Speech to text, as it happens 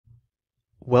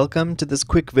Welcome to this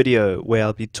quick video where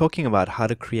I'll be talking about how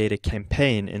to create a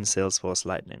campaign in Salesforce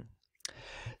Lightning.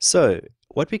 So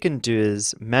what we can do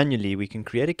is manually we can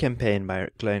create a campaign by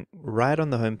going right on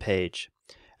the home page,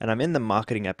 and I'm in the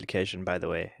marketing application by the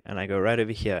way, and I go right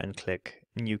over here and click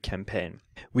new campaign.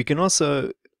 We can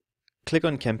also click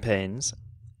on campaigns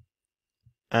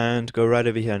and go right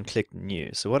over here and click new.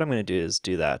 So what I'm going to do is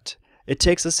do that. It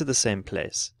takes us to the same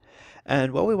place.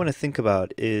 And what we want to think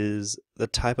about is the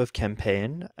type of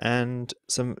campaign and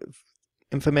some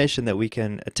information that we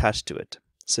can attach to it.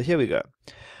 So here we go.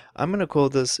 I'm going to call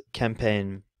this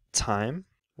campaign Time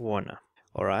Warner.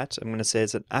 All right, I'm going to say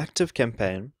it's an active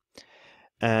campaign,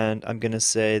 and I'm going to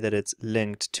say that it's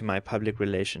linked to my public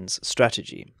relations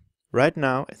strategy. Right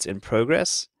now it's in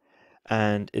progress,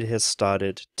 and it has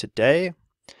started today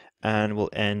and will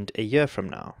end a year from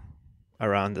now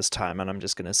around this time, and I'm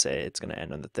just going to say it's going to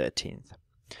end on the 13th.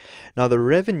 Now the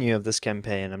revenue of this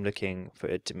campaign, I'm looking for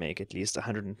it to make at least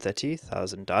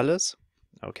 $130,000.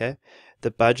 Okay, the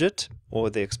budget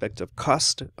or the expected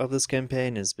cost of this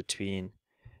campaign is between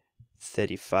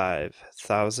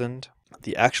 $35,000.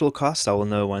 The actual cost I will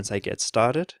know once I get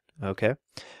started. Okay,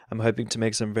 I'm hoping to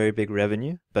make some very big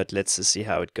revenue, but let's just see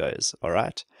how it goes. All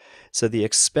right, so the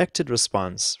expected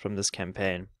response from this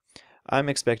campaign, I'm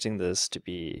expecting this to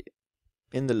be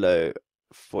in the low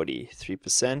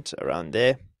 43%, around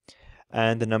there.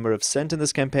 And the number of sent in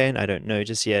this campaign, I don't know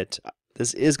just yet.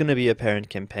 This is going to be a parent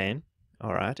campaign,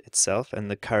 all right, itself,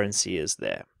 and the currency is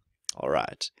there. All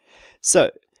right,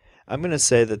 so I'm going to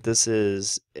say that this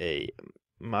is a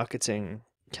marketing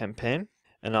campaign,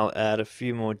 and I'll add a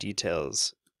few more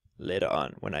details later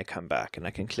on when I come back, and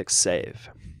I can click save.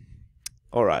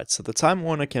 All right, so the Time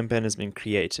Warner campaign has been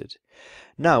created.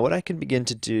 Now what I can begin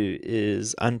to do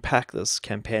is unpack this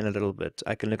campaign a little bit.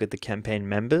 I can look at the campaign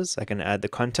members, I can add the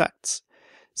contacts.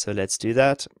 So let's do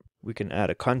that. We can add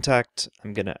a contact.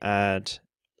 I'm going to add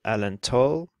Alan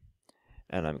Toll,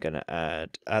 and I'm going to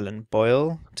add Alan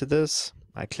Boyle to this.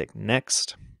 I click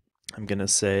next. I'm going to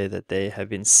say that they have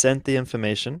been sent the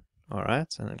information. All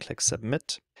right, and then click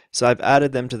submit. So I've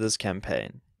added them to this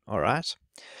campaign. All right,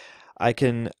 I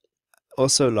can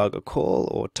also log a call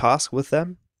or task with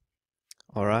them.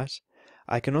 All right,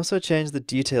 I can also change the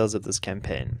details of this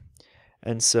campaign.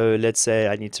 And so let's say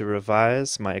I need to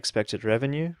revise my expected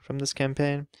revenue from this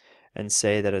campaign and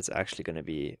say that it's actually going to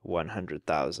be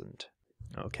 100,000.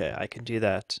 Okay, I can do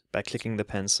that by clicking the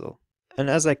pencil. And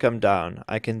as I come down,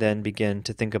 I can then begin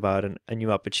to think about a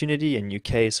new opportunity, a new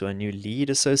case, or a new lead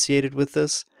associated with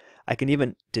this. I can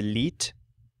even delete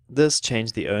this,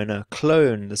 change the owner,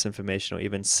 clone this information, or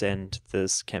even send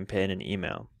this campaign an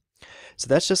email. So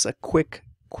that's just a quick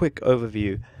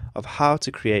overview of how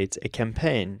to create a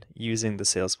campaign using the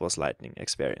Salesforce Lightning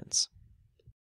Experience.